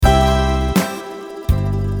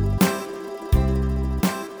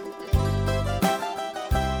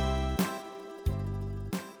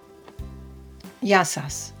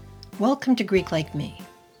Yassas. Welcome to Greek Like Me,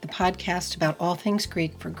 the podcast about all things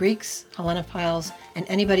Greek for Greeks, Hellenophiles, and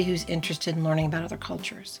anybody who's interested in learning about other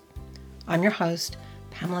cultures. I'm your host,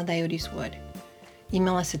 Pamela Diotis Wood.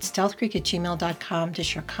 Email us at stealthgreek@gmail.com to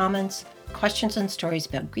share comments, questions, and stories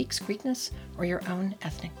about Greeks, Greekness, or your own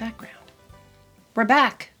ethnic background. We're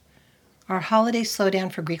back! Our holiday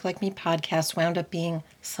slowdown for Greek Like Me podcast wound up being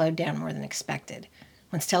slowed down more than expected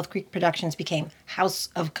when Stealth Greek Productions became House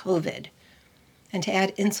of COVID. And to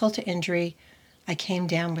add insult to injury, I came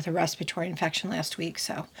down with a respiratory infection last week,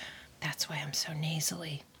 so that's why I'm so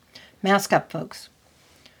nasally. Mask up, folks.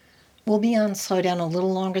 We'll be on slowdown a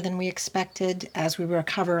little longer than we expected as we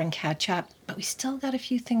recover and catch up, but we still got a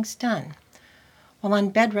few things done. While on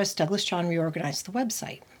bed rest, Douglas John reorganized the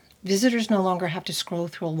website. Visitors no longer have to scroll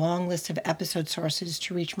through a long list of episode sources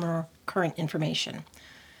to reach more current information.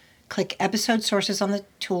 Click Episode Sources on the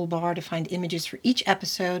toolbar to find images for each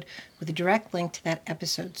episode with a direct link to that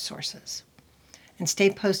episode's sources. And stay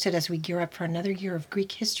posted as we gear up for another year of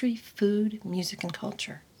Greek history, food, music, and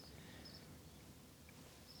culture.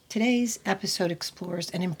 Today's episode explores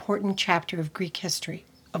an important chapter of Greek history,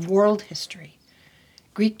 of world history,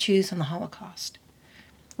 Greek Jews and the Holocaust.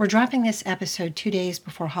 We're dropping this episode 2 days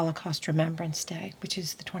before Holocaust Remembrance Day, which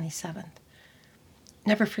is the 27th.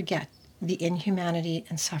 Never forget the inhumanity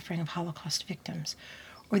and suffering of Holocaust victims,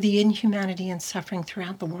 or the inhumanity and suffering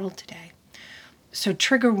throughout the world today. So,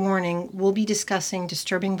 trigger warning, we'll be discussing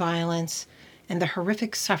disturbing violence and the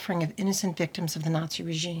horrific suffering of innocent victims of the Nazi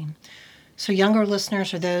regime. So younger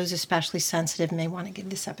listeners or those especially sensitive may want to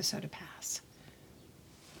give this episode a pass.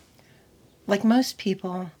 Like most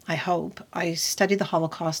people, I hope, I studied the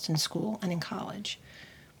Holocaust in school and in college.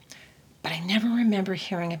 But I never remember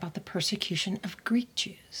hearing about the persecution of Greek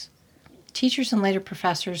Jews. Teachers and later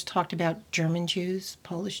professors talked about German Jews,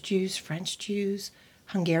 Polish Jews, French Jews,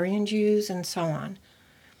 Hungarian Jews, and so on.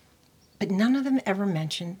 But none of them ever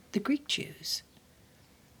mentioned the Greek Jews.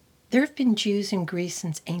 There have been Jews in Greece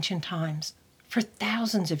since ancient times, for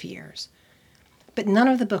thousands of years. But none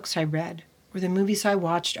of the books I read or the movies I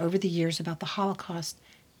watched over the years about the Holocaust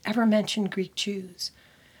ever mentioned Greek Jews,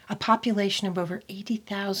 a population of over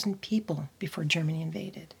 80,000 people before Germany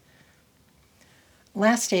invaded.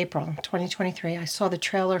 Last April, 2023, I saw the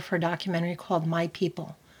trailer for a documentary called My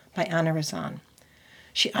People by Anna Razan.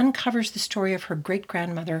 She uncovers the story of her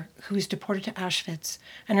great-grandmother who was deported to Auschwitz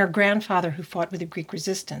and her grandfather who fought with the Greek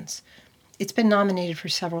resistance. It's been nominated for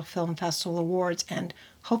several film festival awards and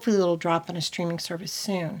hopefully it'll drop on a streaming service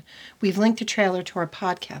soon. We've linked the trailer to our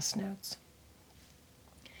podcast notes.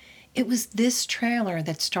 It was this trailer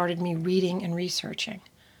that started me reading and researching.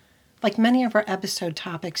 Like many of our episode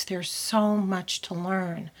topics, there's so much to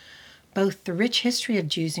learn, both the rich history of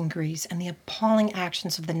Jews in Greece and the appalling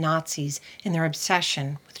actions of the Nazis in their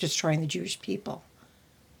obsession with destroying the Jewish people.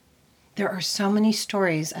 There are so many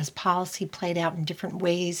stories as policy played out in different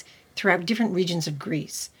ways throughout different regions of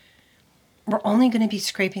Greece. We're only going to be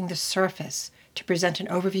scraping the surface to present an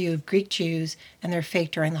overview of Greek Jews and their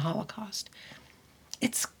fate during the Holocaust.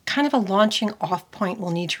 It's kind of a launching off point we'll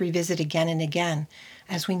need to revisit again and again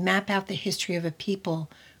as we map out the history of a people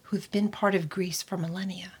who've been part of Greece for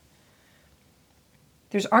millennia.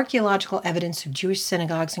 There's archaeological evidence of Jewish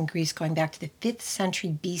synagogues in Greece going back to the 5th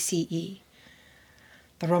century BCE.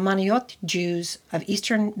 The Romaniot Jews of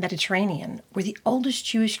Eastern Mediterranean were the oldest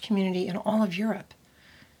Jewish community in all of Europe.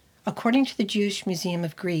 According to the Jewish Museum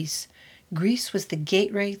of Greece, Greece was the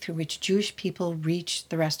gateway through which Jewish people reached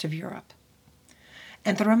the rest of Europe.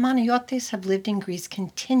 And the Romaniotes have lived in Greece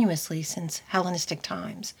continuously since Hellenistic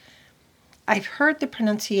times. I've heard the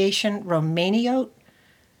pronunciation Romaniot,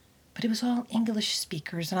 but it was all English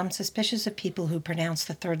speakers, and I'm suspicious of people who pronounce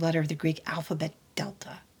the third letter of the Greek alphabet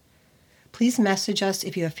delta. Please message us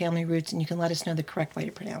if you have family roots, and you can let us know the correct way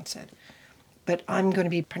to pronounce it. But I'm going to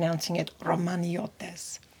be pronouncing it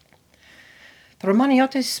Romaniotes. The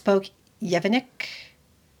Romaniotes spoke Yevanic.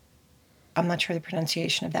 I'm not sure the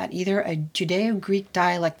pronunciation of that either, a Judeo-Greek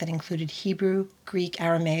dialect that included Hebrew, Greek,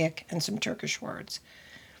 Aramaic, and some Turkish words.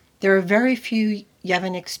 There are very few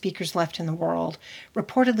Yevanic speakers left in the world.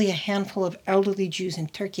 Reportedly, a handful of elderly Jews in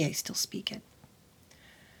Turkey still speak it.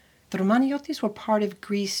 The Romaniotes were part of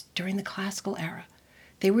Greece during the classical era.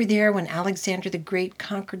 They were there when Alexander the Great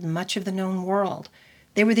conquered much of the known world.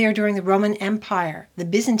 They were there during the Roman Empire, the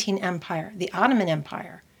Byzantine Empire, the Ottoman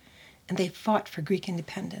Empire, and they fought for Greek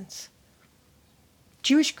independence.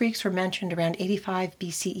 Jewish Greeks were mentioned around 85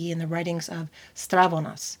 BCE in the writings of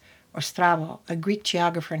Stravonos, or Strabo, a Greek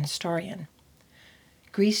geographer and historian.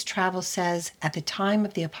 Greece Travel says, at the time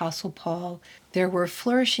of the Apostle Paul, there were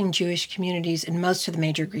flourishing Jewish communities in most of the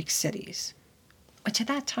major Greek cities. which at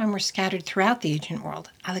that time were scattered throughout the ancient world: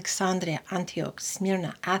 Alexandria, Antioch,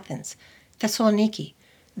 Smyrna, Athens, Thessaloniki,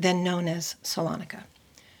 then known as Salonika.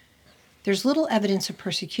 There's little evidence of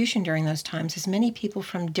persecution during those times, as many people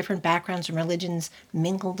from different backgrounds and religions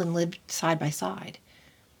mingled and lived side by side.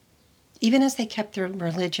 Even as they kept their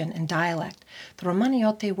religion and dialect, the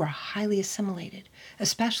Romaniote were highly assimilated,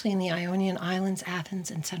 especially in the Ionian Islands,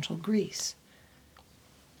 Athens, and central Greece.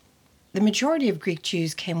 The majority of Greek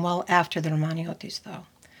Jews came well after the Romaniotes, though.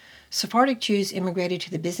 Sephardic Jews immigrated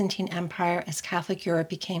to the Byzantine Empire as Catholic Europe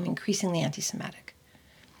became increasingly anti-Semitic.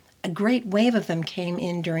 A great wave of them came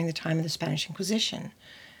in during the time of the Spanish Inquisition,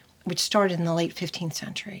 which started in the late 15th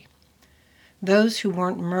century. Those who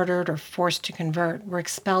weren't murdered or forced to convert were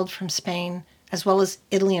expelled from Spain, as well as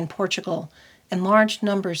Italy and Portugal, and large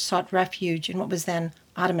numbers sought refuge in what was then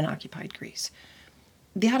Ottoman-occupied Greece.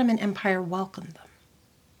 The Ottoman Empire welcomed them.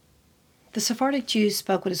 The Sephardic Jews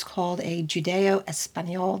spoke what is called a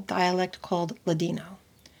Judeo-Espanol dialect called Ladino.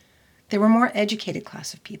 They were a more educated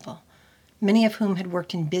class of people, many of whom had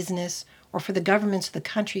worked in business or for the governments of the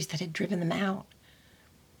countries that had driven them out.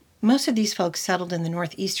 Most of these folks settled in the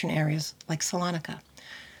northeastern areas, like Salonika.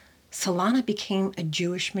 Salona became a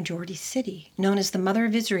Jewish majority city, known as the Mother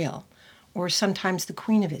of Israel, or sometimes the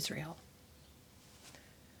Queen of Israel.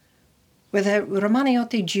 Where the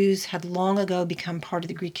Romaniote Jews had long ago become part of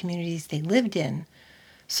the Greek communities they lived in,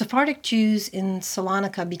 Sephardic Jews in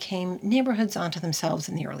Salonika became neighborhoods unto themselves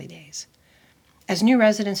in the early days. As new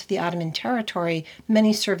residents of the Ottoman territory,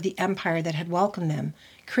 many served the empire that had welcomed them,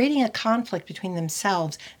 creating a conflict between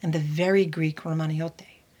themselves and the very Greek Romaniote.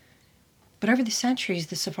 But over the centuries,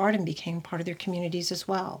 the Sephardim became part of their communities as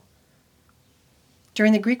well.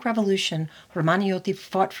 During the Greek Revolution, Romaniote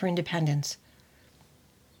fought for independence.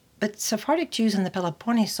 But Sephardic Jews in the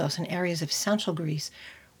Peloponnesos and areas of central Greece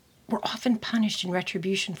were often punished in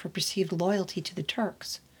retribution for perceived loyalty to the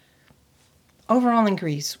Turks. Overall in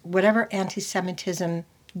Greece, whatever anti-Semitism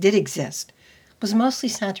did exist was mostly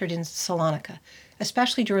centered in Salonika,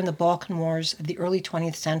 especially during the Balkan Wars of the early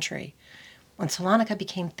 20th century, when Salonika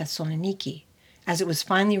became Thessaloniki, as it was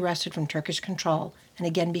finally wrested from Turkish control and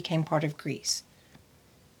again became part of Greece.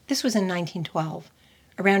 This was in 1912,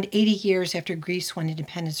 around 80 years after Greece won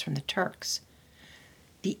independence from the Turks.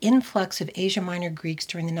 The influx of Asia Minor Greeks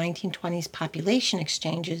during the 1920s population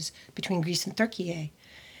exchanges between Greece and Turkey,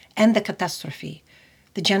 and the catastrophe,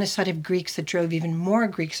 the genocide of Greeks that drove even more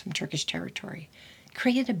Greeks from Turkish territory,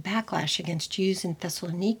 created a backlash against Jews in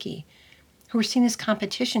Thessaloniki, who were seen as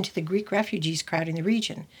competition to the Greek refugees crowding the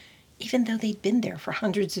region, even though they'd been there for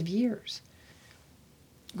hundreds of years.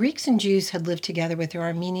 Greeks and Jews had lived together with their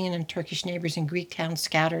Armenian and Turkish neighbors in Greek towns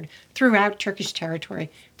scattered throughout Turkish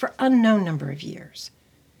territory for an unknown number of years.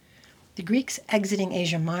 The Greeks exiting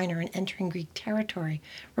Asia Minor and entering Greek territory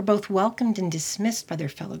were both welcomed and dismissed by their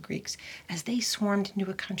fellow Greeks as they swarmed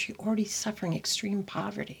into a country already suffering extreme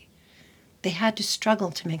poverty. They had to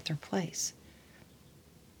struggle to make their place.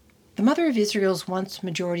 The Mother of Israel's once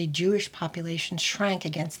majority Jewish population shrank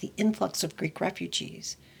against the influx of Greek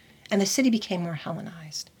refugees, and the city became more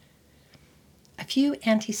Hellenized. A few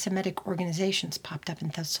anti-Semitic organizations popped up in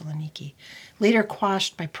Thessaloniki, later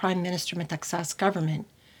quashed by Prime Minister Metaxas' government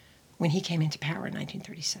when he came into power in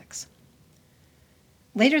 1936.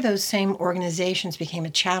 Later, those same organizations became a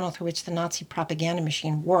channel through which the Nazi propaganda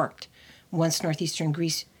machine worked once northeastern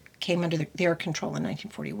Greece came under their control in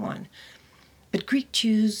 1941. But Greek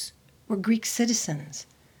Jews were Greek citizens,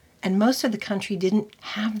 and most of the country didn't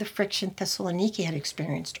have the friction Thessaloniki had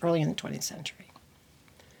experienced early in the 20th century.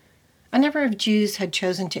 A number of Jews had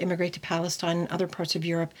chosen to immigrate to Palestine and other parts of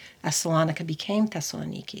Europe as Salonika became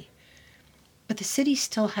Thessaloniki. But the city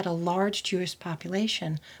still had a large Jewish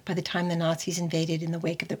population by the time the Nazis invaded in the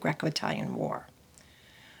wake of the Greco-Italian War.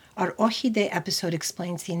 Our Orchide episode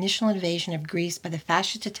explains the initial invasion of Greece by the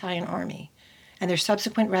fascist Italian army and their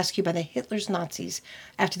subsequent rescue by the Hitler's Nazis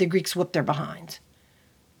after the Greeks whooped their behinds.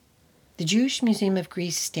 The Jewish Museum of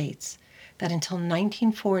Greece states that until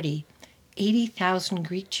 1940, 80,000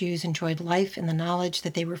 Greek Jews enjoyed life in the knowledge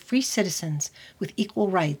that they were free citizens with equal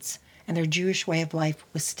rights and their Jewish way of life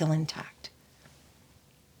was still intact.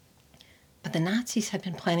 But the Nazis had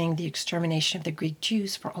been planning the extermination of the Greek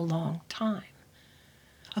Jews for a long time.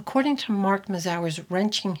 According to Mark Mazauer's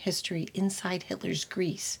wrenching history inside Hitler's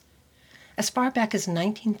Greece, as far back as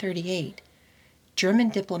 1938, German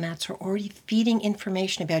diplomats were already feeding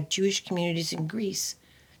information about Jewish communities in Greece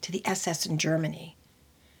to the SS in Germany.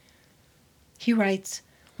 He writes,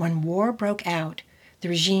 when war broke out, the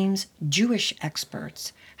regime's Jewish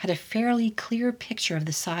experts had a fairly clear picture of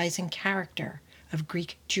the size and character of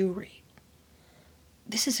Greek Jewry.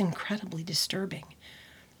 This is incredibly disturbing.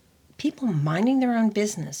 People minding their own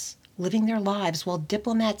business, living their lives while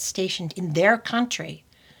diplomats stationed in their country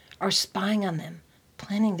are spying on them,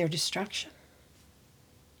 planning their destruction.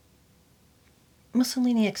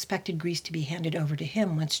 Mussolini expected Greece to be handed over to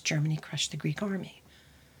him once Germany crushed the Greek army.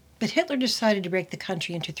 But Hitler decided to break the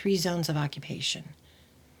country into 3 zones of occupation.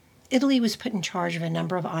 Italy was put in charge of a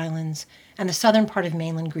number of islands and the southern part of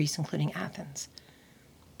mainland Greece, including Athens.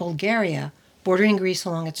 Bulgaria, bordering Greece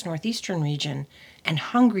along its northeastern region and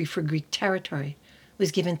hungry for Greek territory,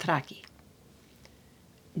 was given Thrace.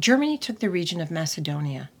 Germany took the region of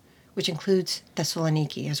Macedonia, which includes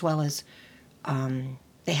Thessaloniki, as well as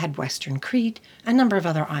they had western Crete, a number of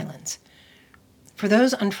other islands. For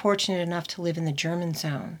those unfortunate enough to live in the German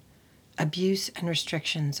zone, abuse and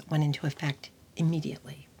restrictions went into effect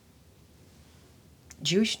immediately.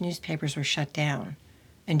 Jewish newspapers were shut down,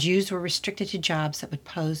 and Jews were restricted to jobs that would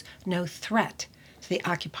pose no threat to the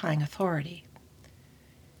occupying authority.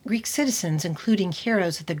 Greek citizens, including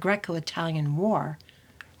heroes of the Greco-Italian War,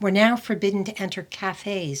 were now forbidden to enter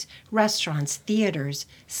cafes, restaurants, theaters,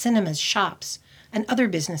 cinemas, shops, and other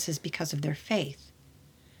businesses because of their faith.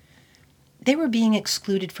 They were being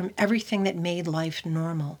excluded from everything that made life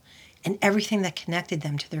normal and everything that connected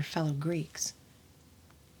them to their fellow Greeks.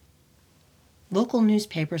 Local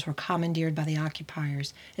newspapers were commandeered by the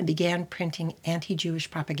occupiers and began printing anti-Jewish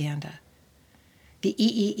propaganda. The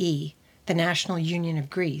EEE, the National Union of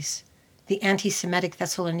Greece, the anti-Semitic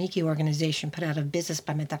Thessaloniki organization put out of business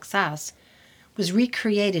by Metaxas, was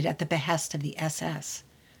recreated at the behest of the SS.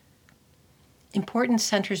 Important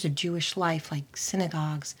centers of Jewish life, like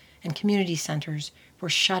synagogues and community centers, were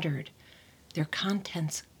shuttered, their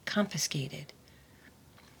contents confiscated.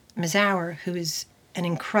 Mazauer, who is an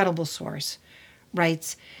incredible source,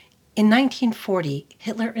 writes, in 1940,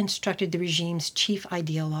 Hitler instructed the regime's chief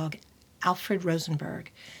ideologue, Alfred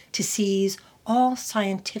Rosenberg, to seize all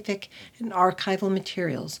scientific and archival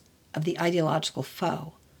materials of the ideological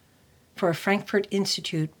foe for a Frankfurt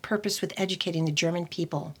Institute purposed with educating the German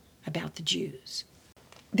people about the Jews.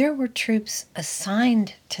 There were troops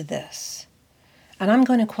assigned to this, and I'm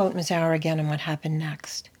going to quote Mazauer again on what happened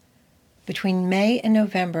next. Between May and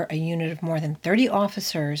November, a unit of more than 30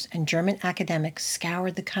 officers and German academics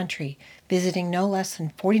scoured the country, visiting no less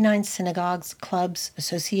than 49 synagogues, clubs,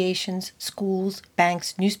 associations, schools,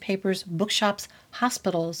 banks, newspapers, bookshops,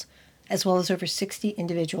 hospitals, as well as over 60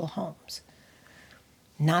 individual homes.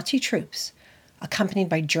 Nazi troops, accompanied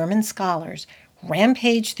by German scholars,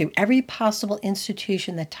 rampaged through every possible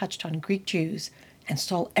institution that touched on Greek Jews and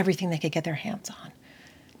stole everything they could get their hands on.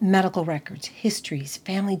 Medical records, histories,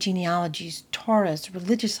 family genealogies, Torahs,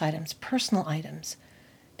 religious items, personal items.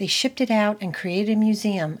 They shipped it out and created a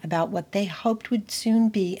museum about what they hoped would soon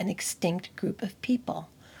be an extinct group of people.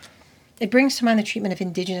 It brings to mind the treatment of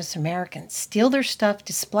indigenous Americans. Steal their stuff,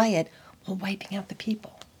 display it, while wiping out the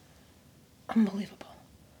people. Unbelievable.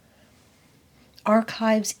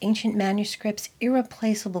 Archives, ancient manuscripts,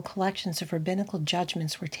 irreplaceable collections of rabbinical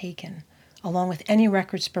judgments were taken, along with any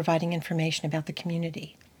records providing information about the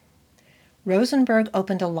community. Rosenberg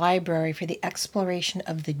opened a library for the exploration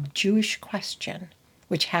of the Jewish question,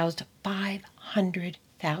 which housed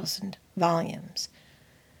 500,000 volumes.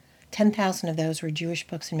 10,000 of those were Jewish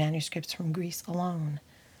books and manuscripts from Greece alone.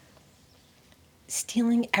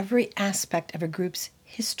 Stealing every aspect of a group's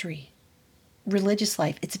history, religious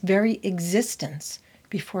life, its very existence,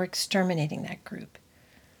 before exterminating that group.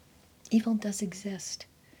 Evil does exist.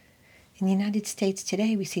 In the United States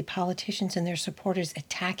today, we see politicians and their supporters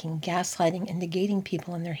attacking, gaslighting, and negating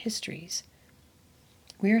people and their histories.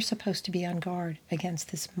 We are supposed to be on guard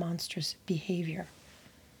against this monstrous behavior.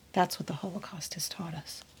 That's what the Holocaust has taught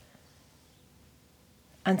us.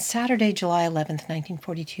 On Saturday, July 11th,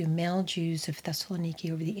 1942, male Jews of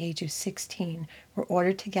Thessaloniki over the age of 16 were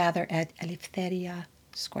ordered to gather at Eleftheria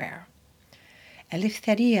Square.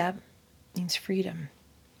 Eleftheria means freedom,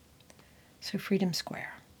 so Freedom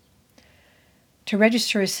Square, to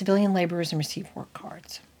register as civilian laborers and receive work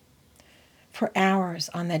cards. For hours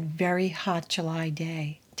on that very hot July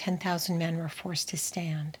day, 10,000 men were forced to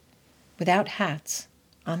stand, without hats,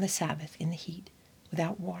 on the Sabbath in the heat,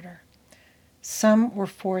 without water. Some were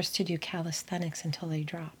forced to do calisthenics until they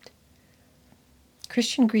dropped.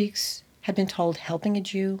 Christian Greeks had been told helping a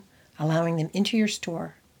Jew, allowing them into your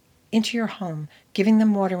store, into your home, giving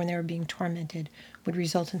them water when they were being tormented, would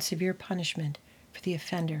result in severe punishment for the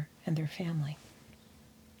offender and their family.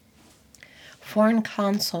 Foreign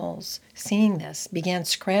consuls, seeing this, began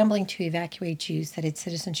scrambling to evacuate Jews that had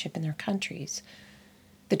citizenship in their countries.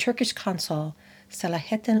 The Turkish consul,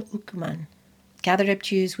 Selahattin Ukman, gathered up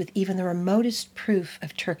Jews with even the remotest proof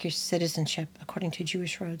of Turkish citizenship, according to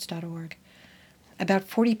JewishRoads.org. About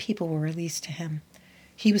 40 people were released to him.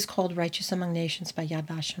 He was called righteous among nations by Yad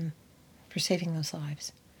Vashem for saving those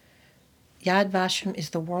lives. Yad Vashem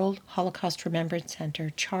is the World Holocaust Remembrance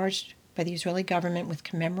Center charged by the Israeli government with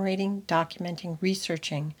commemorating, documenting,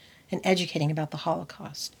 researching, and educating about the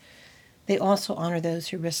Holocaust. They also honor those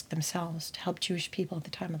who risked themselves to help Jewish people at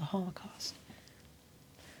the time of the Holocaust.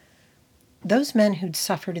 Those men who'd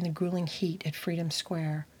suffered in the grueling heat at Freedom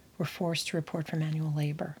Square were forced to report for manual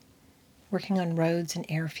labor, working on roads and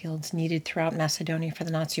airfields needed throughout Macedonia for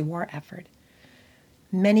the Nazi war effort.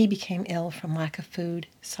 Many became ill from lack of food,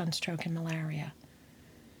 sunstroke, and malaria.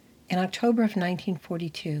 In October of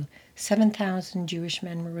 1942, 7,000 Jewish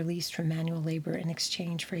men were released from manual labor in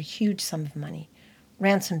exchange for a huge sum of money,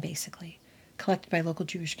 ransom basically, collected by local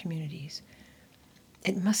Jewish communities.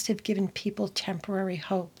 It must have given people temporary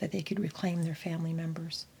hope that they could reclaim their family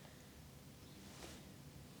members.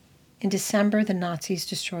 In December, the Nazis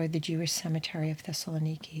destroyed the Jewish cemetery of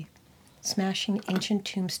Thessaloniki, smashing ancient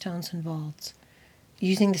tombstones and vaults,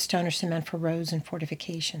 using the stone or cement for roads and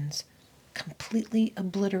fortifications, completely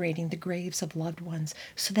obliterating the graves of loved ones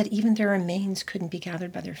so that even their remains couldn't be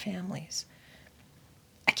gathered by their families.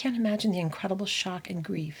 I can't imagine the incredible shock and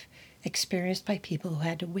grief experienced by people who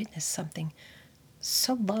had to witness something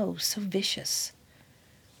so low, so vicious.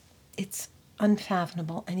 It's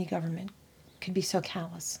unfathomable any government could be so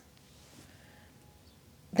callous.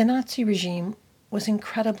 The Nazi regime was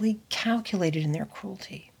incredibly calculated in their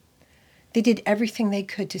cruelty. They did everything they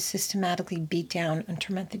could to systematically beat down and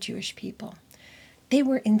torment the Jewish people. They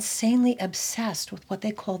were insanely obsessed with what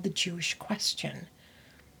they called the Jewish question,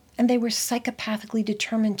 and they were psychopathically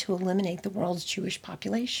determined to eliminate the world's Jewish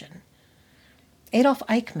population. Adolf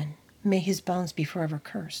Eichmann, may his bones be forever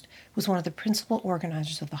cursed, was one of the principal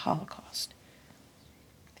organizers of the Holocaust.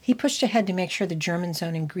 He pushed ahead to make sure the German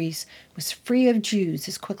zone in Greece was free of Jews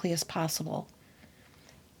as quickly as possible.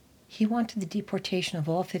 He wanted the deportation of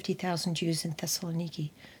all 50,000 Jews in Thessaloniki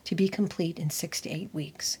to be complete in 6 to 8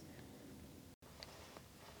 weeks.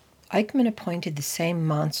 Eichmann appointed the same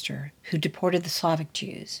monster who deported the Slavic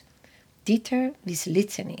Jews. Dieter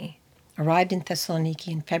Wislitzny arrived in Thessaloniki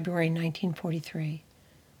in February 1943,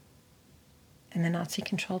 and the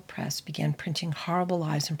Nazi-controlled press began printing horrible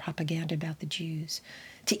lies and propaganda about the Jews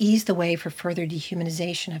to ease the way for further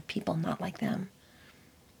dehumanization of people not like them.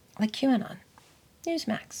 Like QAnon,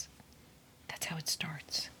 Newsmax. That's how it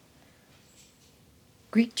starts.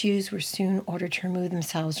 Greek Jews were soon ordered to remove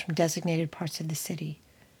themselves from designated parts of the city,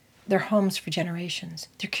 their homes for generations,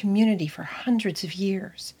 their community for hundreds of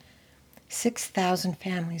years. 6,000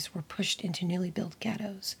 families were pushed into newly built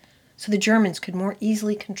ghettos, so the Germans could more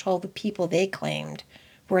easily control the people they claimed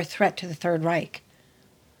were a threat to the Third Reich.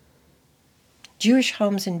 Jewish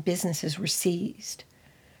homes and businesses were seized.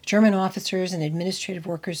 German officers and administrative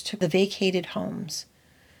workers took the vacated homes.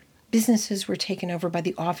 Businesses were taken over by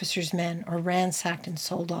the officers' men or ransacked and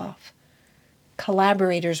sold off.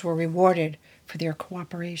 Collaborators were rewarded for their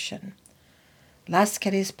cooperation.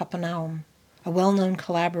 Lascaris Papanaum, a well-known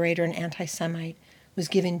collaborator and anti-Semite, was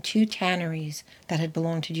given 2 tanneries that had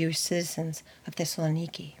belonged to Jewish citizens of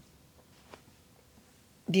Thessaloniki.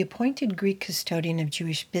 The appointed Greek custodian of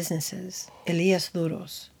Jewish businesses, Elias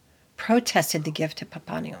Louros, protested the gift to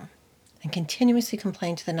Papanium and continuously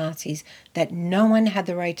complained to the Nazis that no one had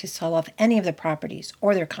the right to sell off any of the properties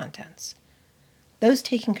or their contents. Those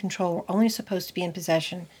taking control were only supposed to be in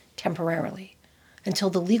possession temporarily, until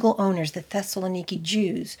the legal owners, the Thessaloniki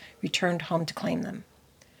Jews, returned home to claim them.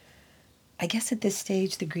 I guess at this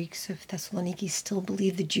stage the Greeks of Thessaloniki still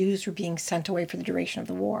believed the Jews were being sent away for the duration of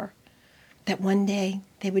the war, that one day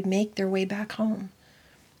they would make their way back home.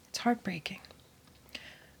 It's heartbreaking.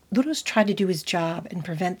 Louros tried to do his job and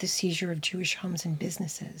prevent the seizure of Jewish homes and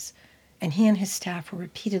businesses, and he and his staff were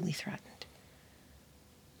repeatedly threatened.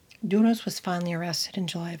 Louros was finally arrested in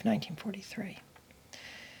July of 1943.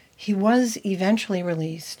 He was eventually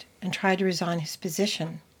released and tried to resign his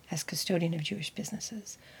position as custodian of Jewish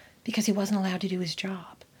businesses because he wasn't allowed to do his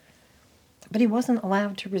job. But he wasn't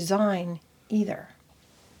allowed to resign either.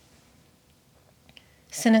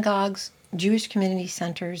 Synagogues, Jewish community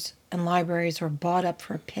centers, and libraries were bought up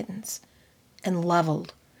for a pittance and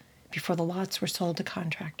leveled before the lots were sold to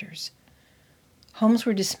contractors. Homes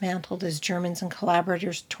were dismantled as Germans and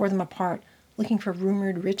collaborators tore them apart, looking for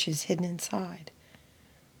rumored riches hidden inside.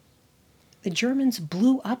 The Germans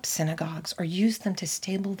blew up synagogues or used them to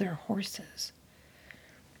stable their horses.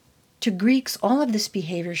 To Greeks, all of this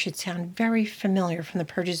behavior should sound very familiar from the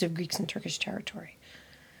purges of Greeks in Turkish territory.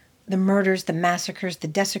 The murders, the massacres, the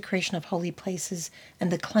desecration of holy places,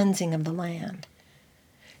 and the cleansing of the land,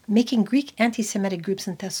 making Greek anti-Semitic groups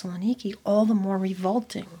in Thessaloniki all the more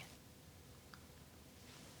revolting.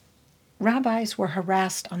 Rabbis were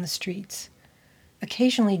harassed on the streets.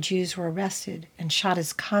 Occasionally, Jews were arrested and shot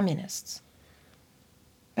as communists.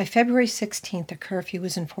 By February 16th, a curfew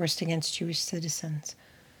was enforced against Jewish citizens.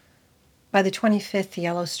 By the 25th, the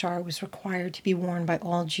yellow star was required to be worn by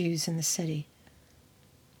all Jews in the city.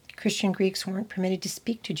 Christian Greeks weren't permitted to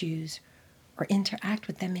speak to Jews or interact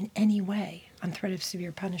with them in any way on threat of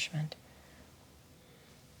severe punishment.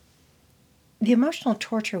 The emotional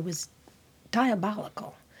torture was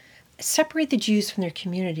diabolical. Separate the Jews from their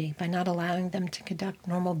community by not allowing them to conduct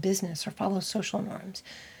normal business or follow social norms,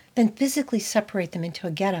 then physically separate them into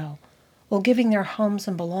a ghetto while giving their homes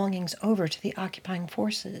and belongings over to the occupying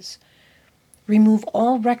forces. Remove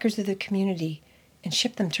all records of the community and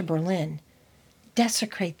ship them to Berlin.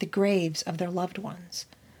 Desecrate the graves of their loved ones.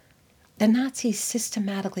 The Nazis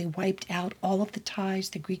systematically wiped out all of the ties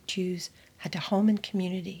the Greek Jews had to home and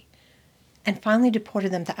community, and finally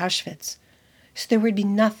deported them to Auschwitz, so there would be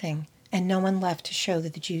nothing and no one left to show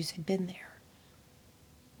that the Jews had been there.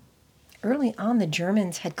 Early on, the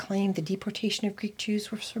Germans had claimed the deportation of Greek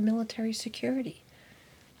Jews was for military security.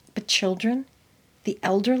 But children, the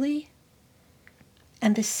elderly,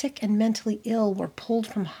 and the sick and mentally ill were pulled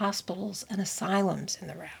from hospitals and asylums in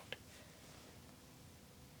the rout.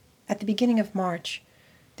 At the beginning of March,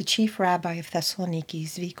 the chief rabbi of Thessaloniki,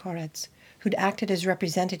 Zvi Koretz, who'd acted as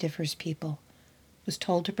representative for his people, was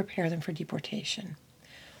told to prepare them for deportation.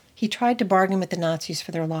 He tried to bargain with the Nazis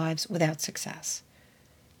for their lives without success.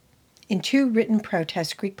 In 2 written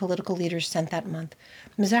protests Greek political leaders sent that month,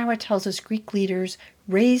 Mazower tells us Greek leaders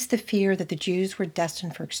raised the fear that the Jews were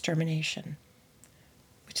destined for extermination,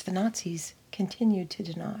 which the Nazis continued to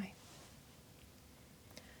deny.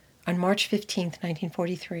 On March 15,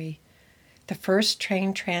 1943, the first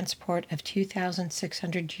train transport of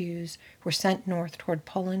 2,600 Jews were sent north toward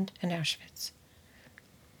Poland and Auschwitz.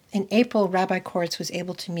 In April, Rabbi Koretz was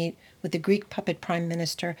able to meet with the Greek puppet prime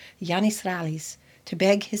minister Yanis Rallis to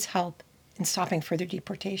beg his help in stopping further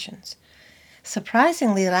deportations.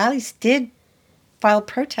 Surprisingly, Rallis did file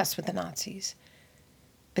protests with the Nazis,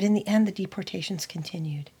 but in the end, the deportations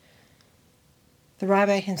continued. The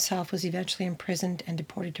rabbi himself was eventually imprisoned and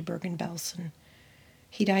deported to Bergen-Belsen.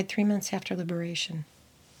 He died 3 months after liberation.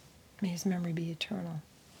 May his memory be eternal.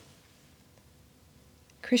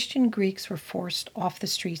 Christian Greeks were forced off the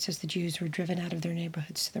streets as the Jews were driven out of their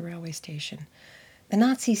neighborhoods to the railway station. The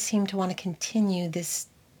Nazis seemed to want to continue this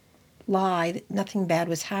lie that nothing bad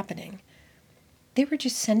was happening. They were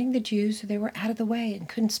just sending the Jews so they were out of the way and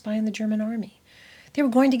couldn't spy on the German army. They were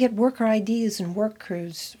going to get worker IDs and work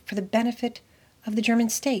crews for the benefit of the German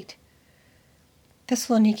state.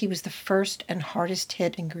 Thessaloniki was the first and hardest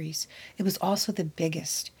hit in Greece. It was also the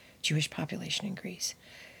biggest Jewish population in Greece.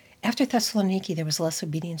 After Thessaloniki, there was less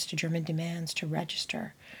obedience to German demands to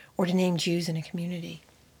register or to name Jews in a community.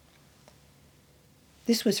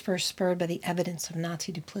 This was first spurred by the evidence of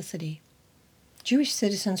Nazi duplicity. Jewish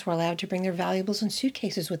citizens were allowed to bring their valuables and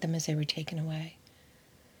suitcases with them as they were taken away.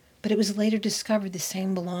 But it was later discovered the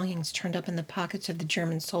same belongings turned up in the pockets of the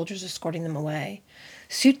German soldiers escorting them away.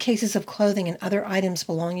 Suitcases of clothing and other items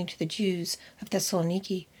belonging to the Jews of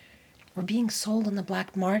Thessaloniki were being sold on the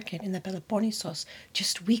black market in the Peloponnesos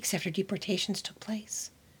just weeks after deportations took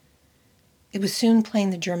place. It was soon plain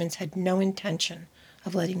the Germans had no intention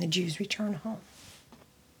of letting the Jews return home.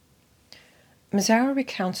 Mazower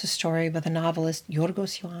recounts a story by the novelist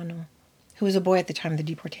Yorgos Ioannou, who was a boy at the time of the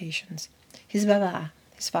deportations. His baba,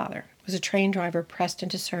 his father, was a train driver pressed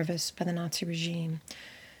into service by the Nazi regime.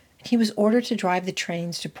 He was ordered to drive the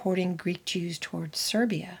trains deporting Greek Jews towards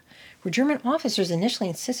Serbia, where German officers initially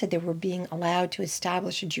insisted they were being allowed to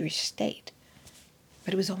establish a Jewish state.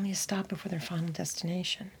 But it was only a stop before their final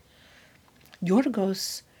destination.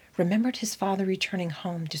 Yorgos remembered his father returning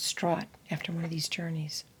home distraught after one of these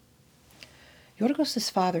journeys. Yorgos'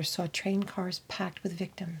 father saw train cars packed with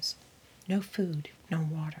victims. No food, no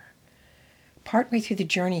water. Partway through the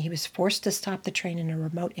journey, he was forced to stop the train in a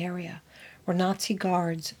remote area where Nazi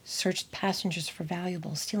guards searched passengers for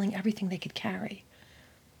valuables, stealing everything they could carry.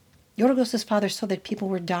 Yorgos' father saw that people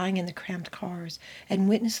were dying in the cramped cars and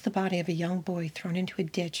witnessed the body of a young boy thrown into a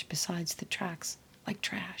ditch beside the tracks like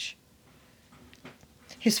trash.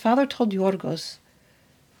 His father told Yorgos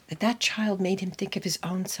that child made him think of his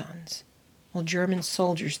own sons, while German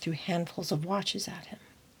soldiers threw handfuls of watches at him.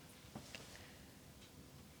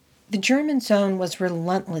 The German zone was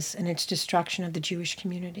relentless in its destruction of the Jewish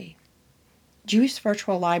community. Jewish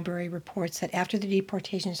Virtual Library reports that after the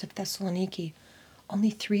deportations of Thessaloniki,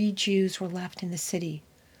 only 3 Jews were left in the city,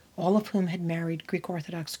 all of whom had married Greek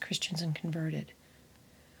Orthodox Christians and converted.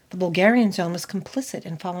 The Bulgarian zone was complicit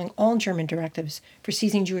in following all German directives for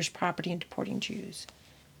seizing Jewish property and deporting Jews.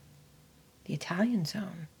 The Italian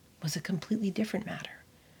zone was a completely different matter.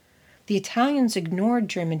 The Italians ignored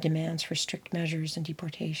German demands for strict measures and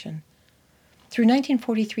deportation. Through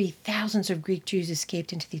 1943, thousands of Greek Jews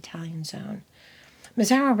escaped into the Italian zone.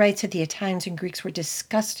 Mazzaro writes that the Italians and Greeks were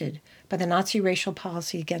disgusted by the Nazi racial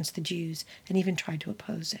policy against the Jews and even tried to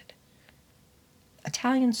oppose it.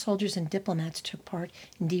 Italian soldiers and diplomats took part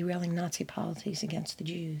in derailing Nazi policies against the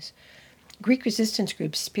Jews. Greek resistance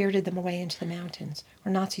groups spirited them away into the mountains,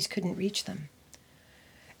 where Nazis couldn't reach them.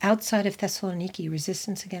 Outside of Thessaloniki,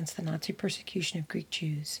 resistance against the Nazi persecution of Greek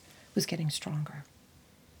Jews was getting stronger.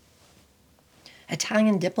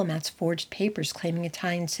 Italian diplomats forged papers claiming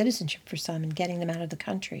Italian citizenship for some and getting them out of the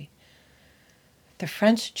country. The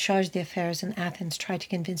French charge d'affaires in Athens tried to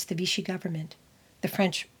convince the Vichy government, the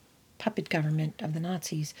French puppet government of the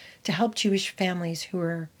Nazis, to help Jewish families who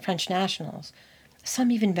were French nationals,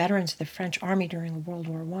 some even veterans of the French army during World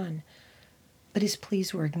War I. But his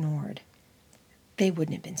pleas were ignored. They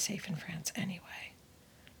wouldn't have been safe in France anyway.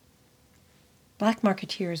 Black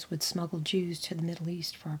marketeers would smuggle Jews to the Middle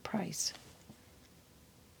East for a price.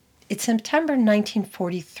 In September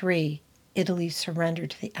 1943, Italy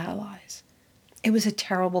surrendered to the Allies. It was a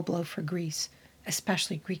terrible blow for Greece,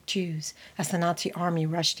 especially Greek Jews, as the Nazi army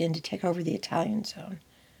rushed in to take over the Italian zone.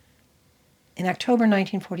 In October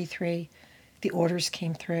 1943, the orders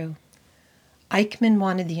came through. Eichmann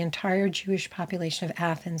wanted the entire Jewish population of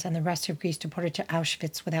Athens and the rest of Greece deported to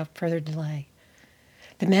Auschwitz without further delay.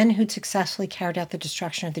 The men who'd successfully carried out the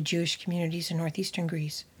destruction of the Jewish communities in northeastern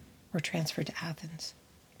Greece were transferred to Athens.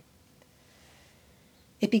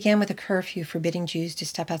 It began with a curfew forbidding Jews to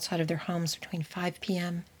step outside of their homes between 5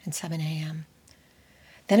 p.m. and 7 a.m.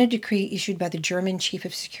 Then a decree issued by the German Chief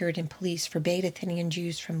of Security and Police forbade Athenian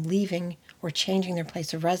Jews from leaving or changing their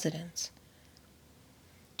place of residence.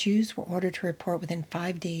 Jews were ordered to report within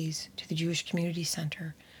 5 days to the Jewish Community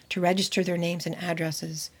Center to register their names and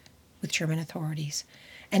addresses with German authorities.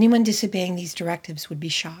 Anyone disobeying these directives would be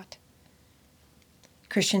shot.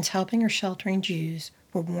 Christians helping or sheltering Jews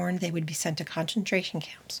were warned they would be sent to concentration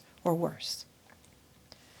camps or worse.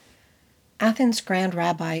 Athens Grand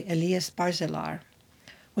Rabbi Elias Barzelar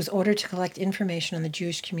was ordered to collect information on the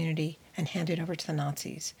Jewish community and hand it over to the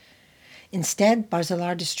Nazis. Instead,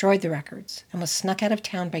 Barzelar destroyed the records and was snuck out of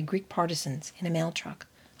town by Greek partisans in a mail truck,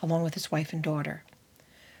 along with his wife and daughter.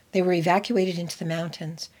 They were evacuated into the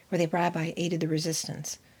mountains, where the rabbi aided the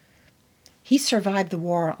resistance. He survived the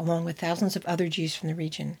war along with thousands of other Jews from the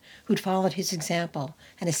region who'd followed his example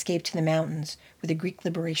and escaped to the mountains where the Greek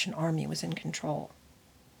Liberation Army was in control.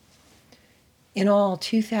 In all,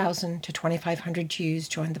 2,000 to 2,500 Jews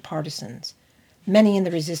joined the partisans, many in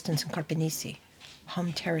the resistance in Karpenisi,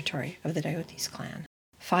 home territory of the Diotis clan.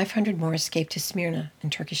 500 more escaped to Smyrna in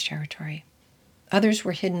Turkish territory. Others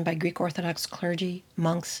were hidden by Greek Orthodox clergy,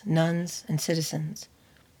 monks, nuns, and citizens.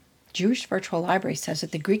 Jewish Virtual Library says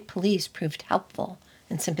that the Greek police proved helpful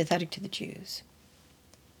and sympathetic to the Jews.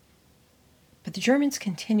 But the Germans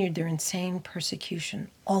continued their insane persecution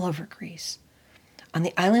all over Greece. On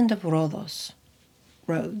the island of Rhodes,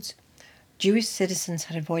 Jewish citizens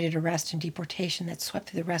had avoided arrest and deportation that swept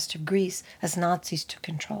through the rest of Greece as Nazis took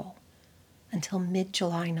control, until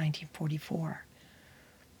mid-July 1944,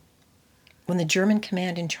 when the German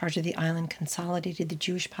command in charge of the island consolidated the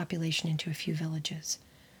Jewish population into a few villages.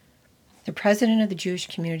 The president of the Jewish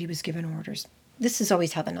community was given orders. This is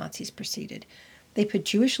always how the Nazis proceeded. They put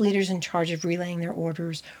Jewish leaders in charge of relaying their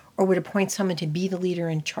orders, or would appoint someone to be the leader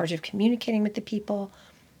in charge of communicating with the people.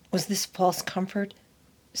 Was this false comfort?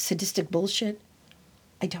 Sadistic bullshit?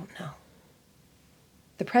 I don't know.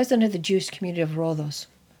 The president of the Jewish community of Rhodos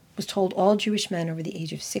was told all Jewish men over the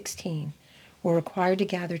age of 16 were required to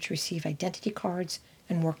gather to receive identity cards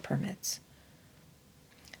and work permits.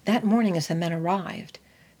 That morning, as the men arrived,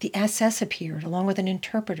 the SS appeared along with an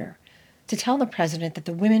interpreter to tell the president that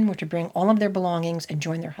the women were to bring all of their belongings and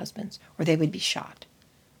join their husbands, or they would be shot.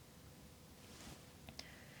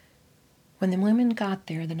 When the women got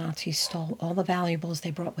there, the Nazis stole all the valuables they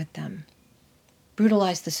brought with them,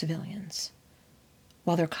 brutalized the civilians,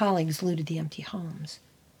 while their colleagues looted the empty homes.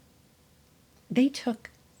 They took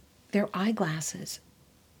their eyeglasses.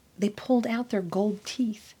 They pulled out their gold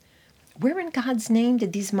teeth. Where in God's name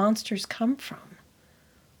did these monsters come from?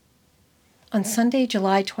 On Sunday,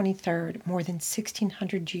 July 23rd, more than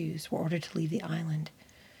 1,600 Jews were ordered to leave the island.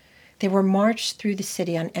 They were marched through the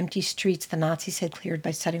city on empty streets the Nazis had cleared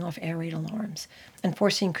by setting off air raid alarms and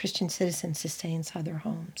forcing Christian citizens to stay inside their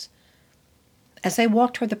homes. As they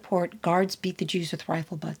walked toward the port, guards beat the Jews with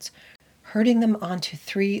rifle butts, herding them onto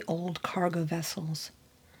 3 old cargo vessels.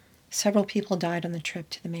 Several people died on the trip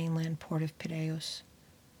to the mainland port of Piraeus.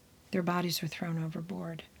 Their bodies were thrown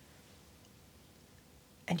overboard.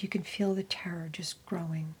 And you can feel the terror just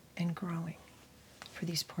growing and growing for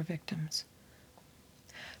these poor victims.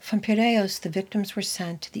 From Piraeus, the victims were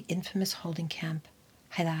sent to the infamous holding camp,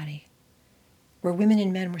 Haidari, where women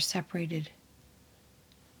and men were separated,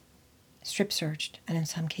 strip-searched, and in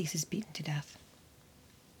some cases beaten to death.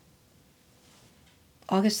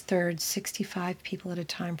 August 3rd, 65 people at a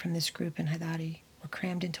time from this group in Haidari were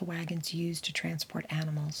crammed into wagons used to transport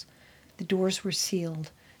animals. The doors were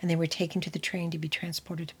sealed, and they were taken to the train to be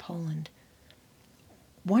transported to Poland.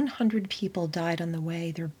 100 people died on the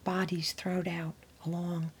way, their bodies thrown out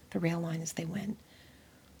along the rail line as they went.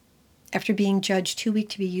 After being judged too weak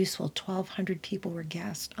to be useful, 1,200 people were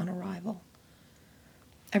gassed on arrival.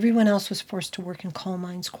 Everyone else was forced to work in coal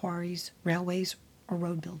mines, quarries, railways, or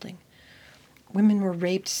road building. Women were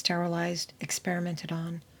raped, sterilized, experimented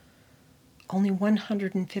on. Only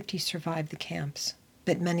 150 survived the camps,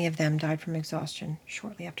 but many of them died from exhaustion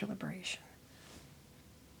shortly after liberation.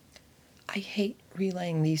 I hate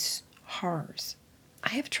relaying these horrors. I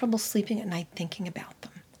have trouble sleeping at night thinking about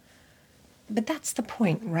them. But that's the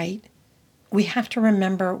point, right? We have to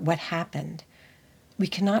remember what happened. We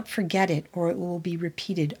cannot forget it, or it will be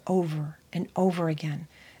repeated over and over again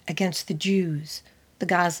against the Jews, the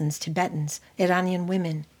Gazans, Tibetans, Iranian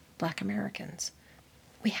women, Black Americans.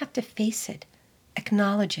 We have to face it,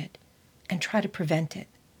 acknowledge it, and try to prevent it.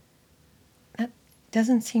 That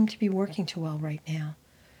doesn't seem to be working too well right now.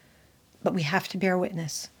 But we have to bear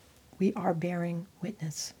witness. We are bearing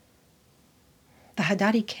witness. The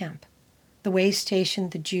Haidari camp, the way station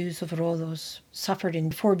the Jews of Rhodos suffered in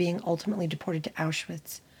before being ultimately deported to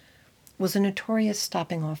Auschwitz, was a notorious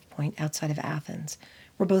stopping-off point outside of Athens,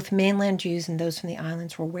 where both mainland Jews and those from the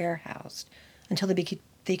islands were warehoused until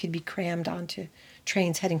they could be crammed onto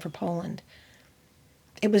trains heading for Poland.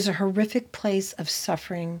 It was a horrific place of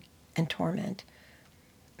suffering and torment.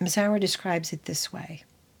 Mazower describes it this way: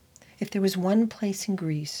 if there was one place in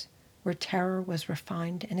Greece where terror was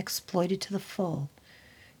refined and exploited to the full,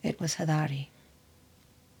 it was Haidari.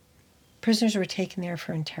 Prisoners were taken there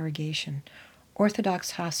for interrogation.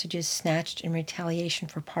 Orthodox hostages snatched in retaliation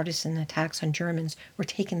for partisan attacks on Germans were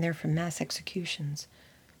taken there for mass executions.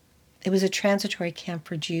 It was a transitory camp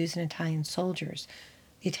for Jews and Italian soldiers.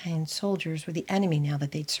 The Italian soldiers were the enemy now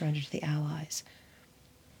that they'd surrendered to the Allies.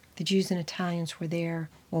 The Jews and Italians were there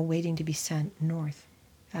while waiting to be sent north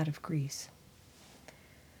out of Greece.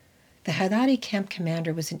 The Haidari camp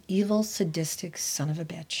commander was an evil, sadistic son of a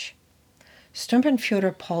bitch,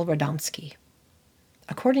 Sturmbannführer Paul Radomski.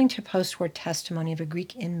 According to post-war testimony of a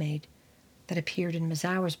Greek inmate that appeared in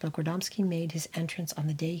Mazower's book, Radomski made his entrance on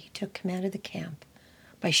the day he took command of the camp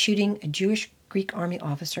by shooting a Jewish Greek army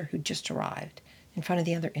officer who'd just arrived in front of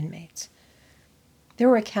the other inmates. There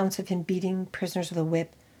were accounts of him beating prisoners with a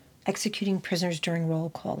whip, executing prisoners during roll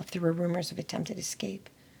call if there were rumors of attempted escape.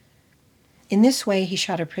 In this way, he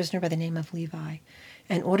shot a prisoner by the name of Levi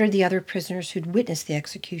and ordered the other prisoners who'd witnessed the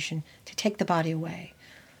execution to take the body away.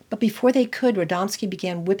 But before they could, Radomski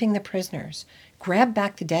began whipping the prisoners, grabbed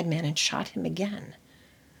back the dead man, and shot him again.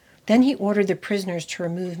 Then he ordered the prisoners to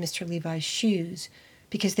remove Mr. Levi's shoes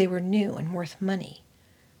because they were new and worth money.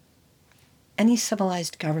 Any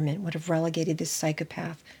civilized government would have relegated this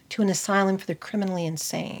psychopath to an asylum for the criminally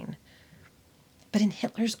insane. But in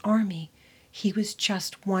Hitler's army, he was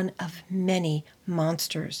just one of many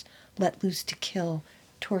monsters let loose to kill,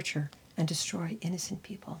 torture, and destroy innocent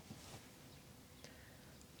people.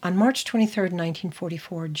 On March 23,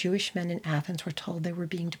 1944, Jewish men in Athens were told they were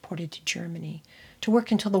being deported to Germany to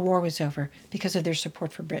work until the war was over because of their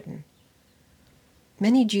support for Britain.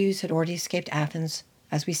 Many Jews had already escaped Athens,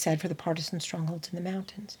 as we said, for the partisan strongholds in the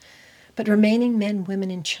mountains. But remaining men, women,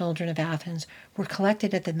 and children of Athens were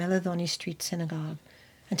collected at the Melodoni Street Synagogue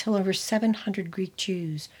until over 700 Greek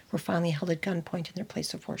Jews were finally held at gunpoint in their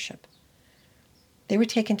place of worship. They were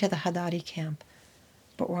taken to the Haidari camp,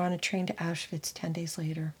 but were on a train to Auschwitz 10 days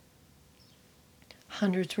later.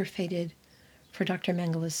 Hundreds were fated for Dr.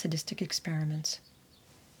 Mengele's sadistic experiments.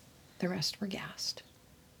 The rest were gassed.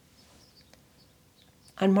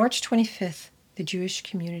 On March 25th, the Jewish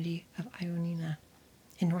community of Ioannina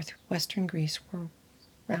in northwestern Greece were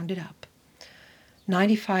rounded up.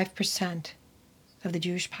 95% of the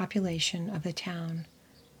Jewish population of the town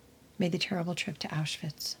made the terrible trip to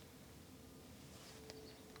Auschwitz.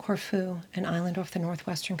 Corfu, an island off the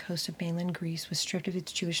northwestern coast of mainland Greece, was stripped of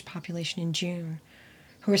its Jewish population in June,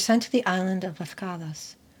 who were sent to the island of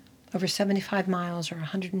Lefkadas, over 75 miles or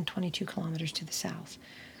 122 kilometers to the south.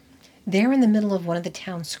 There in the middle of one of the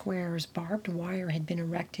town squares, barbed wire had been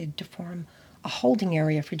erected to form a holding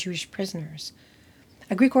area for Jewish prisoners.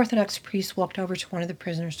 A Greek Orthodox priest walked over to one of the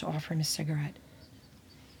prisoners to offer him a cigarette.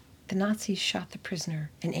 The Nazis shot the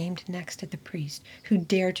prisoner and aimed next at the priest who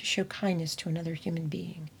dared to show kindness to another human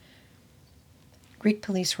being. Greek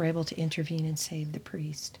police were able to intervene and save the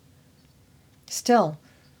priest. Still,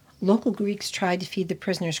 local Greeks tried to feed the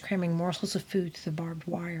prisoners, cramming morsels of food through the barbed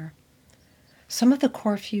wire. Some of the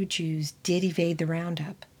Corfu Jews did evade the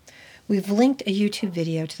roundup. We've linked a YouTube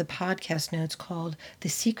video to the podcast notes called The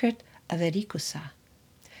Secret of Erikusa.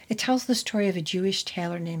 It tells the story of a Jewish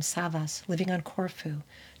tailor named Savas living on Corfu,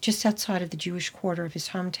 just outside of the Jewish quarter of his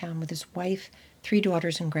hometown with his wife, 3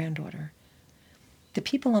 daughters, and granddaughter. The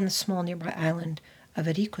people on the small nearby island of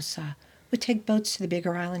Erikusa would take boats to the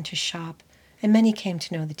bigger island to shop, and many came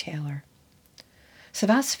to know the tailor.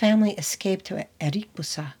 Savas' family escaped to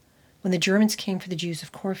Erikusa when the Germans came for the Jews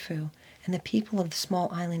of Corfu, and the people of the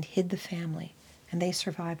small island hid the family, and they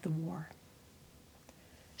survived the war.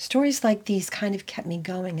 Stories like these kind of kept me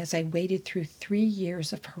going as I waded through 3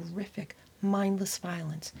 years of horrific, mindless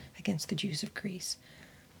violence against the Jews of Greece.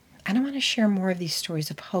 And I want to share more of these stories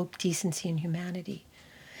of hope, decency, and humanity,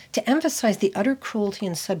 to emphasize the utter cruelty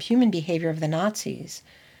and subhuman behavior of the Nazis,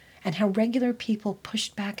 and how regular people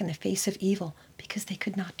pushed back in the face of evil because they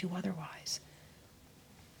could not do otherwise.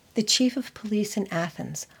 The chief of police in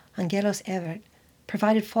Athens, Angelos Evert,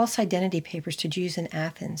 provided false identity papers to Jews in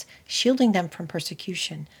Athens, shielding them from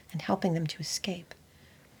persecution and helping them to escape.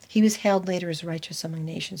 He was hailed later as righteous among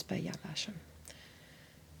nations by Yad Vashem.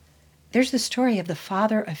 There's the story of the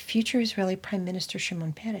father of future Israeli Prime Minister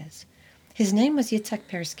Shimon Peres. His name was Yitzhak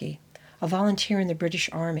Persky, a volunteer in the British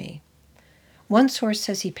Army. One source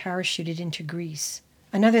says he parachuted into Greece,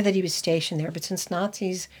 another that he was stationed there, but since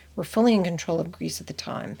Nazis were fully in control of Greece at the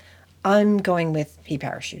time, I'm going with he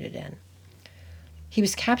parachuted in. He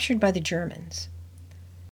was captured by the Germans.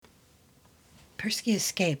 Persky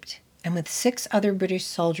escaped, and with 6 other British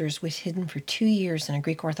soldiers was hidden for 2 years in a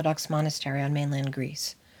Greek Orthodox monastery on mainland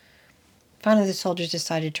Greece. Finally, the soldiers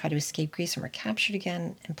decided to try to escape Greece and were captured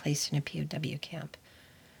again and placed in a POW camp.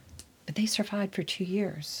 But they survived for 2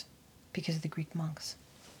 years because of the Greek monks.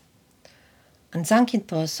 On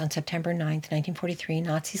Zakynthos, on September 9, 1943,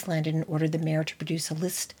 Nazis landed and ordered the mayor to produce a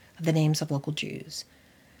list of the names of local Jews.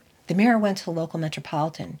 The mayor went to the local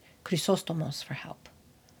metropolitan, Chrysostomos, for help.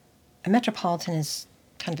 A metropolitan is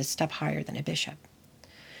kind of a step higher than a bishop.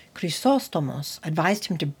 Chrysostomos advised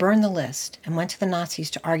him to burn the list and went to the Nazis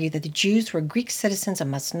to argue that the Jews were Greek citizens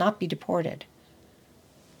and must not be deported.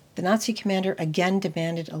 The Nazi commander again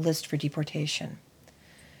demanded a list for deportation.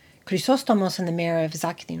 Chrysostomos and the mayor of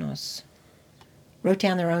Zakynthos wrote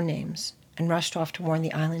down their own names and rushed off to warn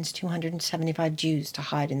the island's 275 Jews to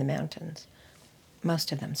hide in the mountains.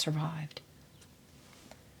 Most of them survived.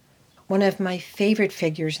 One of my favorite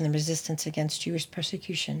figures in the resistance against Jewish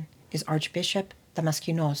persecution is Archbishop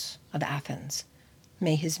Damaskinos of Athens.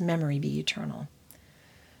 May his memory be eternal.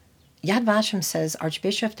 Yad Vashem says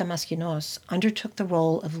Archbishop Damaskinos undertook the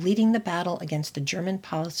role of leading the battle against the German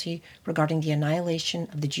policy regarding the annihilation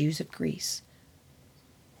of the Jews of Greece.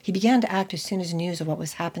 He began to act as soon as news of what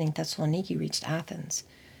was happening in Thessaloniki reached Athens.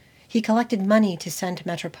 He collected money to send to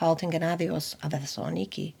Metropolitan Gennadios of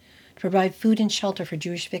Thessaloniki to provide food and shelter for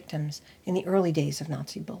Jewish victims in the early days of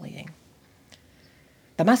Nazi bullying.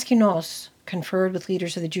 Damaskinos conferred with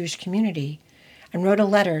leaders of the Jewish community and wrote a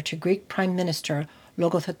letter to Greek Prime Minister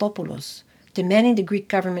Logothetopoulos demanding the Greek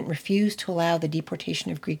government refuse to allow the deportation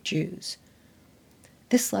of Greek Jews.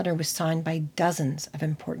 This letter was signed by dozens of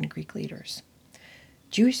important Greek leaders.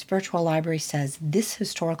 Jewish Virtual Library says this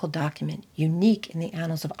historical document, unique in the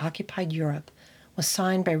annals of occupied Europe, was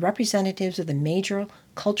signed by representatives of the major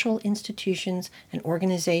cultural institutions and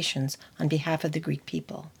organizations on behalf of the Greek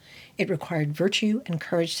people. It required virtue and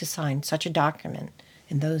courage to sign such a document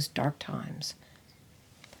in those dark times.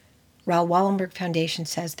 Raoul Wallenberg Foundation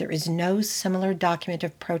says there is no similar document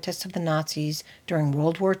of protests of the Nazis during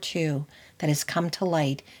World War II that has come to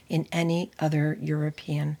light in any other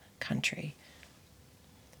European country.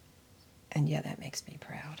 And yeah, that makes me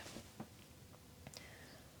proud.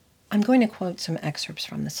 I'm going to quote some excerpts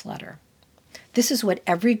from this letter. This is what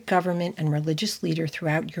every government and religious leader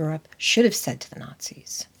throughout Europe should have said to the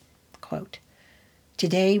Nazis. Quote,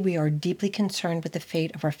 "Today we are deeply concerned with the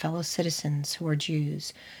fate of our fellow citizens who are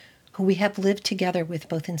Jews, who we have lived together with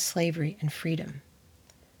both in slavery and freedom."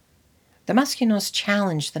 Damaskinos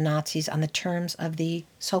challenged the Nazis on the terms of the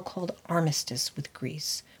so-called armistice with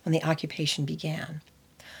Greece when the occupation began.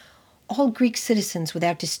 All Greek citizens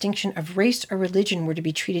without distinction of race or religion were to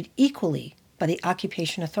be treated equally by the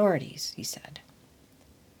occupation authorities, he said.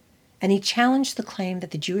 And he challenged the claim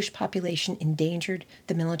that the Jewish population endangered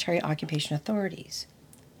the military occupation authorities.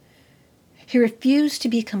 He refused to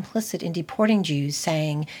be complicit in deporting Jews,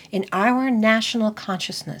 saying, "In our national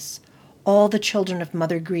consciousness, all the children of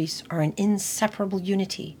Mother Greece are in inseparable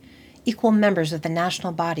unity, equal members of the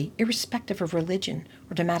national body, irrespective of religion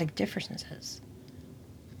or dogmatic differences."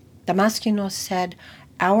 Damaskinos said,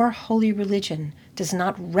 "Our holy religion does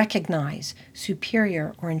not recognize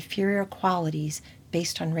superior or inferior qualities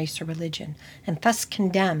based on race or religion, and thus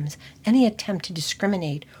condemns any attempt to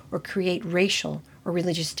discriminate or create racial or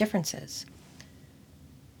religious differences."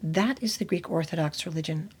 That is the Greek Orthodox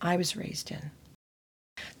religion I was raised in.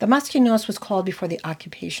 Damaskinos was called before the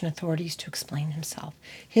occupation authorities to explain himself.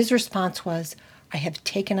 His response was, "I have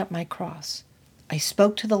taken up my cross. I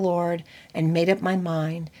spoke to the Lord and made up my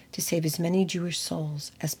mind to save as many Jewish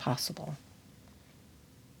souls as possible."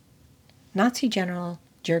 Nazi General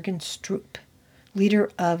Jürgen Stroop,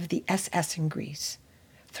 leader of the SS in Greece,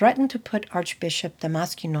 threatened to put Archbishop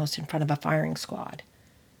Damaskinos in front of a firing squad.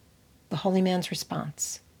 The holy man's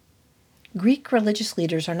response: "Greek religious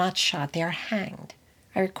leaders are not shot, they are hanged.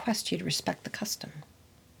 I request you to respect the custom."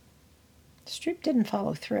 Stroop didn't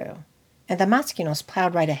follow through, and Damaskinos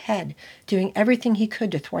plowed right ahead, doing everything he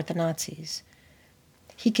could to thwart the Nazis.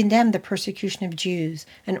 He condemned the persecution of Jews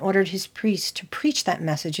and ordered his priests to preach that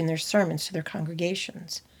message in their sermons to their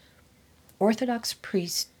congregations. Orthodox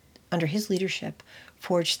priests, under his leadership,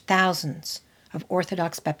 forged thousands of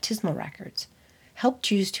Orthodox baptismal records, helped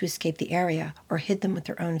Jews to escape the area, or hid them with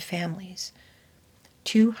their own families.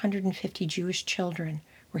 250 Jewish children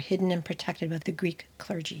were hidden and protected by the Greek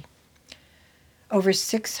clergy. Over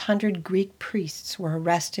 600 Greek priests were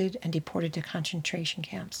arrested and deported to concentration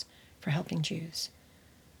camps for helping Jews.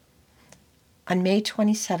 On May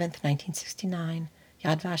 27, 1969,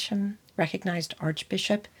 Yad Vashem recognized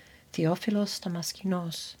Archbishop Theophilos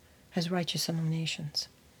Damaskinos as righteous among nations.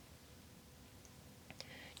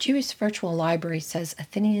 Jewish Virtual Library says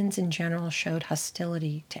Athenians in general showed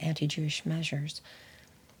hostility to anti-Jewish measures.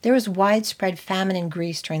 There was widespread famine in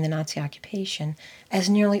Greece during the Nazi occupation, as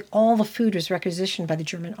nearly all the food was requisitioned by the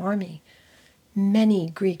German army. Many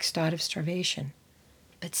Greeks died of starvation,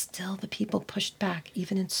 but still the people pushed back,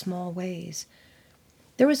 even in small ways.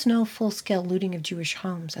 There was no full-scale looting of Jewish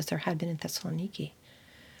homes, as there had been in Thessaloniki.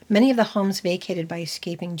 Many of the homes vacated by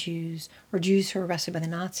escaping Jews or Jews who were arrested by the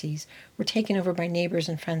Nazis were taken over by neighbors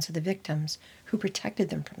and friends of the victims who protected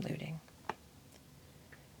them from looting.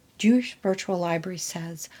 Jewish Virtual Library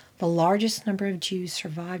says the largest number of Jews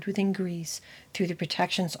survived within Greece through the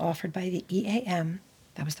protections offered by the EAM,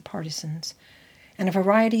 that was the partisans, and a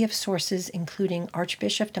variety of sources including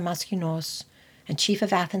Archbishop Damaskinos and Chief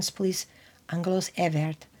of Athens Police Angelos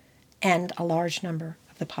Evert, and a large number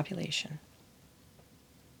of the population.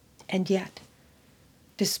 And yet,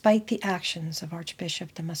 despite the actions of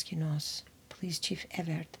Archbishop Damaskinos, Police Chief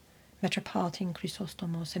Evert, Metropolitan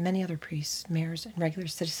Chrysostomos, and many other priests, mayors, and regular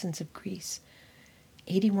citizens of Greece,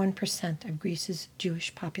 81% of Greece's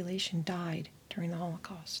Jewish population died during the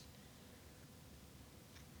Holocaust.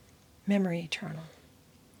 Memory eternal.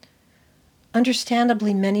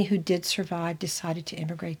 Understandably, many who did survive decided to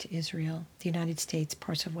immigrate to Israel, the United States,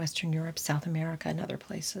 parts of Western Europe, South America, and other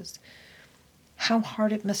places. How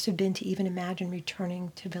hard it must have been to even imagine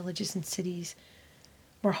returning to villages and cities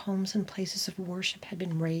where homes and places of worship had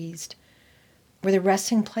been razed, where the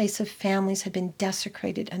resting place of families had been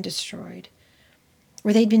desecrated and destroyed,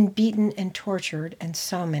 where they'd been beaten and tortured, and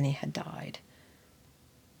so many had died.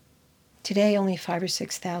 Today, only 5,000 or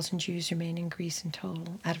 6,000 Jews remain in Greece in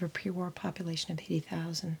total, out of a pre-war population of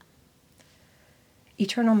 80,000.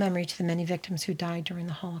 Eternal memory to the many victims who died during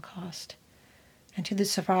the Holocaust, and to the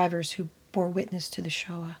survivors who bore witness to the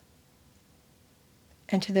Shoah,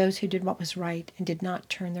 and to those who did what was right and did not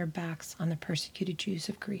turn their backs on the persecuted Jews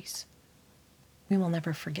of Greece. We will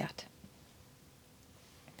never forget.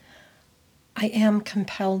 I am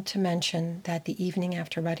compelled to mention that the evening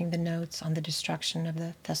after writing the notes on the destruction of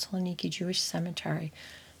the Thessaloniki Jewish cemetery,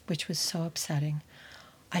 which was so upsetting,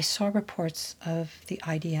 I saw reports of the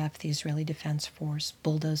IDF, the Israeli Defense Force,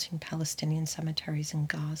 bulldozing Palestinian cemeteries in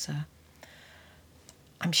Gaza.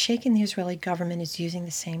 I'm shaken the Israeli government is using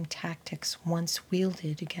the same tactics once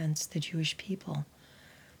wielded against the Jewish people.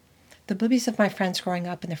 The boobies of my friends growing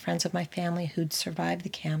up and the friends of my family who'd survived the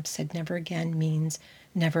camp said never again means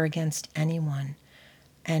never against anyone.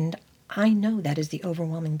 And I know that is the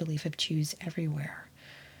overwhelming belief of Jews everywhere.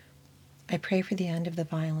 I pray for the end of the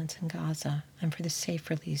violence in Gaza and for the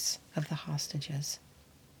safe release of the hostages.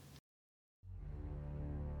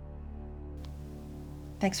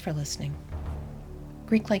 Thanks for listening.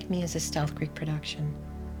 Greek Like Me is a Stealth Greek production.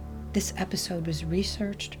 This episode was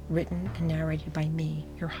researched, written, and narrated by me,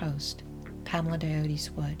 your host, Pamela Diotis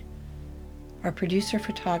Wood. Our producer,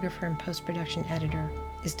 photographer, and post-production editor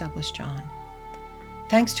is Douglas John.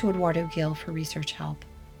 Thanks to Eduardo Gill for research help.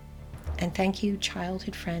 And thank you,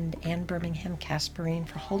 childhood friend Anne Birmingham Casperine,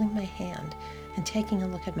 for holding my hand and taking a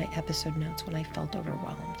look at my episode notes when I felt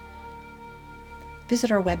overwhelmed.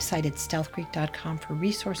 Visit our website at stealthgreek.com for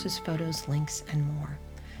resources, photos, links, and more.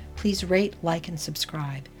 Please rate, like, and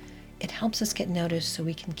subscribe. It helps us get noticed so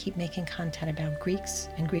we can keep making content about Greeks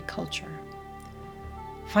and Greek culture.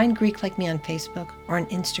 Find Greek Like Me on Facebook or on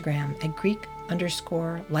Instagram at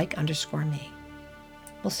Greek_like_me.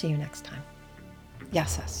 We'll see you next time.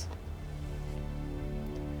 Yassas.